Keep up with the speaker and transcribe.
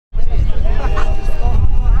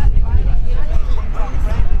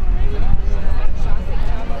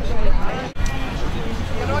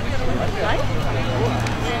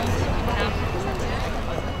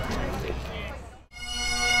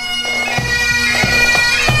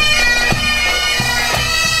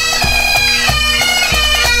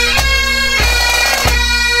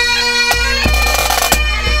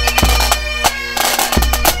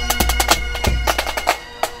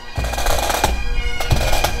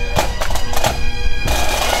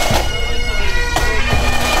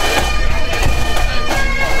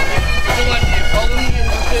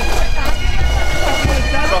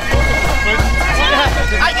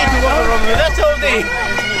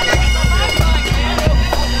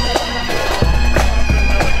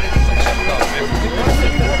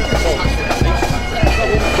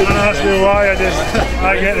lie,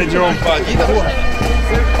 I get the job.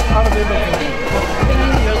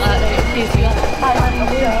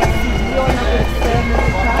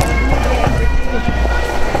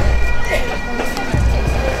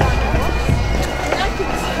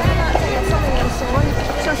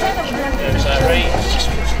 Is that right?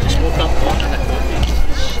 Just woke up watching it.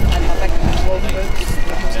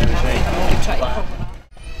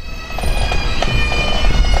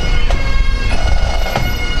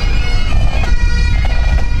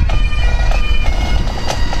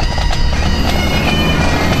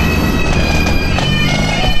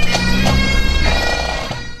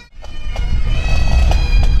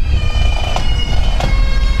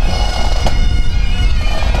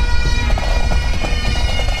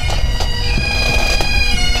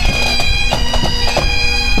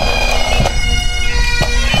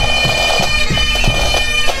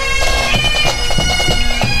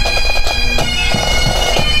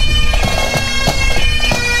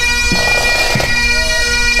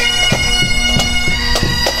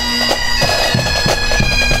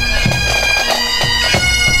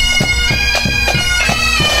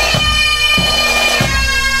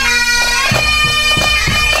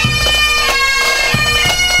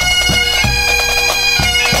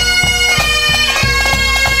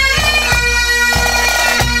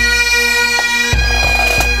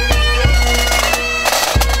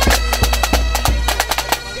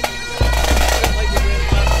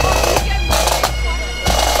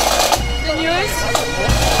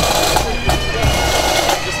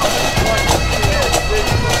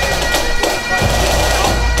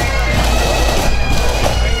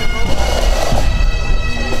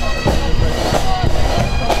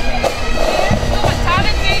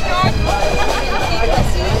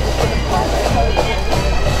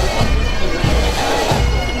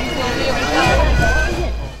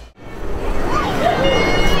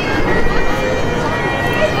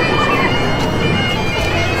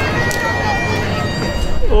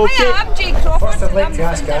 Hiya, I'm Jane Crawford and I'm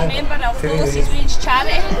a member of Wallace Day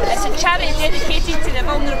Charity. It's a charity dedicated to the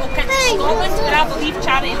vulnerable kids of Scotland, where I believe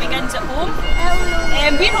charity begins at home.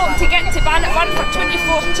 We're hoping to get to Bannockburn for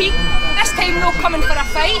 2014. This time no coming for a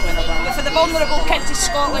fight, but for the vulnerable kids of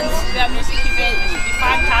Scotland with a music event, which would be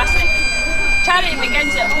fantastic. Charity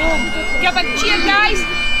begins at home. Give a cheer, guys!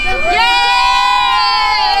 Yay!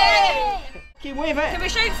 Keep waving. Can we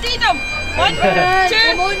shout freedom? 1, 2,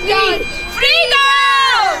 3. Freedom!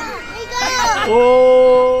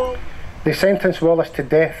 Oh! They sentenced Wallace to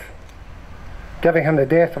death, giving him the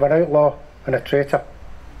death of an outlaw and a traitor.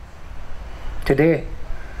 Today,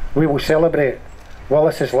 we will celebrate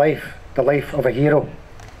Wallace's life, the life of a hero.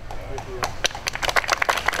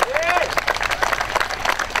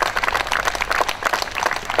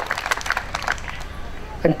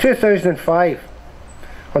 In 2005,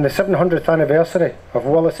 on the 700th anniversary of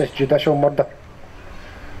Wallace's judicial murder,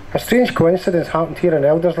 a strange coincidence happened here in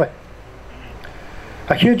Elderslie.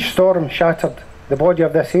 A huge storm shattered the body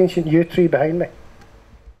of this ancient yew tree behind me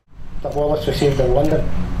that Wallace received in London.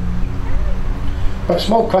 But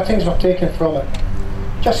small cuttings were taken from it,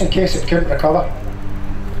 just in case it couldn't recover.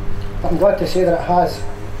 I'm glad to say that it has.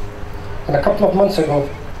 And a couple of months ago,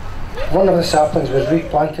 one of the saplings was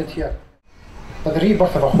replanted here, with the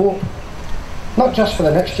rebirth of a hope, not just for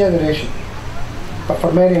the next generation, but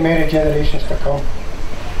for many, many generations to come.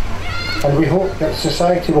 And we hope that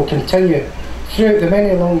society will continue throughout the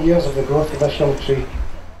many long years of the growth of this young tree.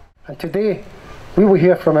 And today, we will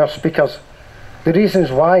hear from our speakers the reasons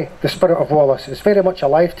why the spirit of Wallace is very much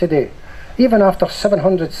alive today, even after 7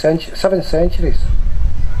 centuries.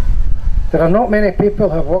 There are not many people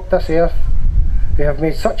who have walked this earth who have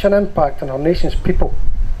made such an impact on our nation's people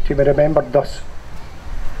to be remembered thus.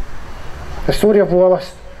 The story of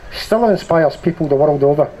Wallace still inspires people the world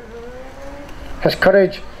over. His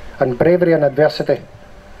courage and bravery in adversity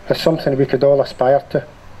is something we could all aspire to.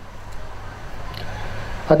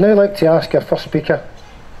 I'd now like to ask our first speaker,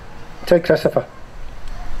 Ted Christopher.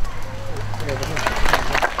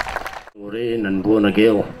 Rain and blowing a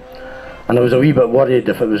gale, and I was a wee bit worried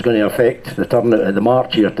if it was going to affect the turnout at the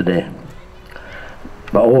march here today.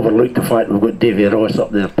 But I overlooked the fact we've got Davy Ross up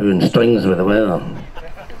there pulling strings with the weather.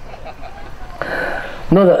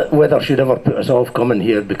 Not that weather should ever put us off coming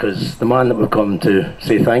here, because the man that we've come to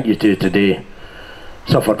say thank you to today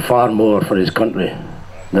suffered far more for his country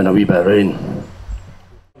than a wee bit of rain.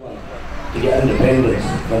 To get independence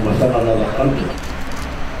from within another country.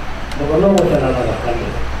 But we're not within another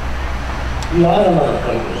country. We are another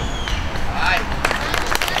country.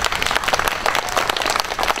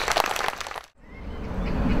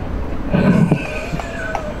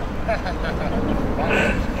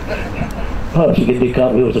 Well, if you can do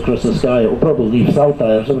cartwheels across the sky, it'll probably leave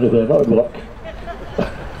saltires everywhere. That would work.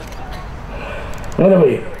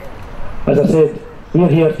 Anyway, as I said, we're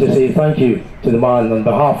here to say thank you to the man on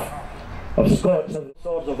behalf of Scots and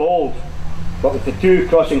swords of old, but with the two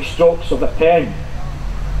crossing strokes of the pen.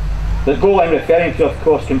 The goal I'm referring to, of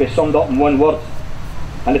course, can be summed up in one word,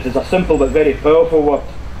 and it is a simple but very powerful word.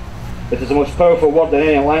 It is the most powerful word in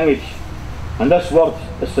any language, and this word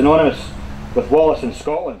is synonymous with Wallace in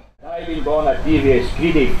Scotland. Had I been born a devious,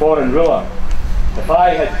 greedy, foreign ruler, if I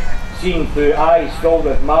had seen through eyes filled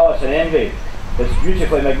with malice and envy this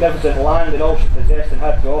beautifully magnificent land and all she possessed and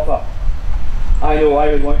had to offer, I know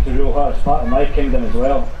I would want to rule her as part of my kingdom as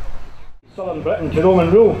well. Southern Britain to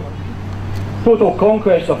Roman rule. Total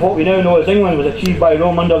conquest of what we now know as England was achieved by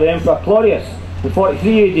Rome under the Emperor Claudius in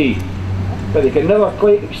 43 AD, but they could never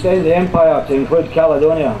quite extend the empire to include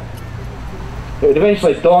Caledonia. It would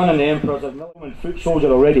eventually dawn on the emperors as Roman foot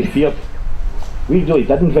soldier already feared. We really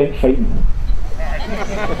did invent fighting.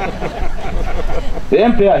 The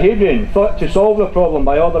Emperor Hadrian thought to solve the problem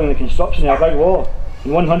by ordering the construction of a big wall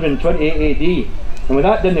in 128 AD, and when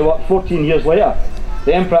that didn't work 14 years later,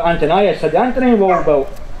 the Emperor Antonius had the Antonine Wall built.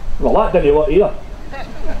 Well, that didn't work either.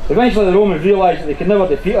 Eventually the Romans realised that they could never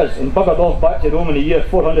defeat us and buggered off back to Rome in the year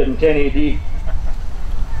 410 AD.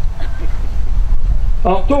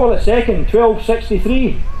 On October the 2nd,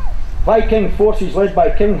 1263, Viking forces led by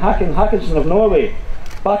King Håkon Håkonsson of Norway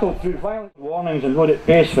battled through violent warnings and rode at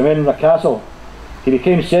pace from Edinburgh Castle. He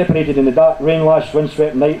became separated in the dark, rain-lashed,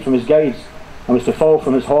 windswept night from his guides and was to fall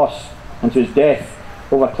from his horse and to his death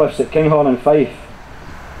over cliffs at Kinghorn and Fife.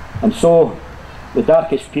 And so, the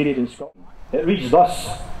darkest period in Scotland. It reads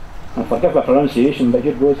thus, and forgive my pronunciation, but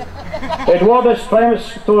here goes. Edwardus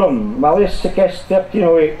Primus Torum, Malesicis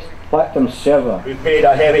 1308, Pactum Serva. We paid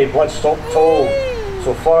a heavy blood-soaked toll,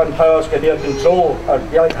 so foreign powers could near control our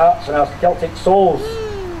Gaelic hearts and our Celtic souls.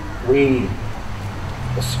 We,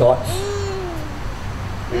 the Scots,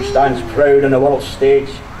 who stands proud on the world stage,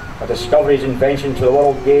 our discoveries, invention to the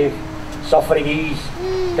world gave, suffering ease,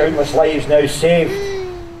 countless lives now saved.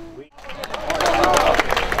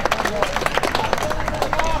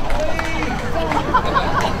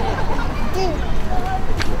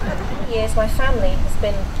 My family has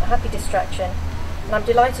been a happy distraction, and I'm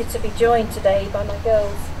delighted to be joined today by my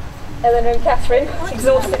girls, Eleanor and Catherine,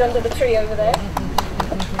 exhausted under the tree over there.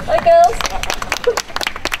 Hi girls!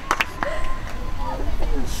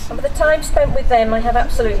 And for the time spent with them, I have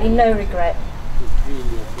absolutely no regret.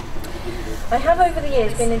 I have over the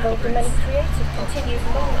years been involved in many creative continued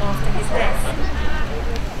long after his death.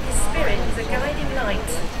 His spirit was a guiding light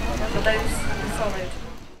for those who followed.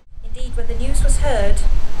 Indeed, when the news was heard,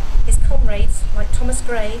 his comrades, like Thomas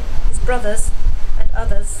Gray, his brothers, and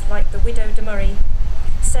others, like the widow de Murray,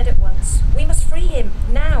 said at once, "We must free him,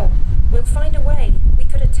 now! We'll find a way, we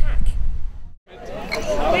could attack."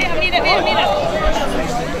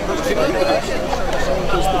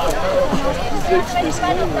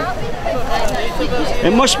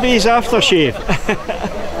 It must be his aftershave.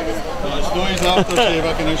 It's not his aftershave,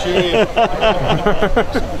 I can assure you.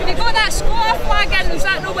 Have you got that Scottish flag in? Is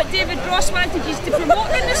that not what David Ross wanted you to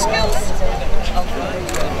promote in the schools?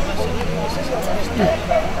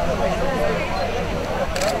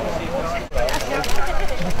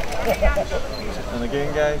 And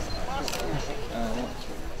again, guys.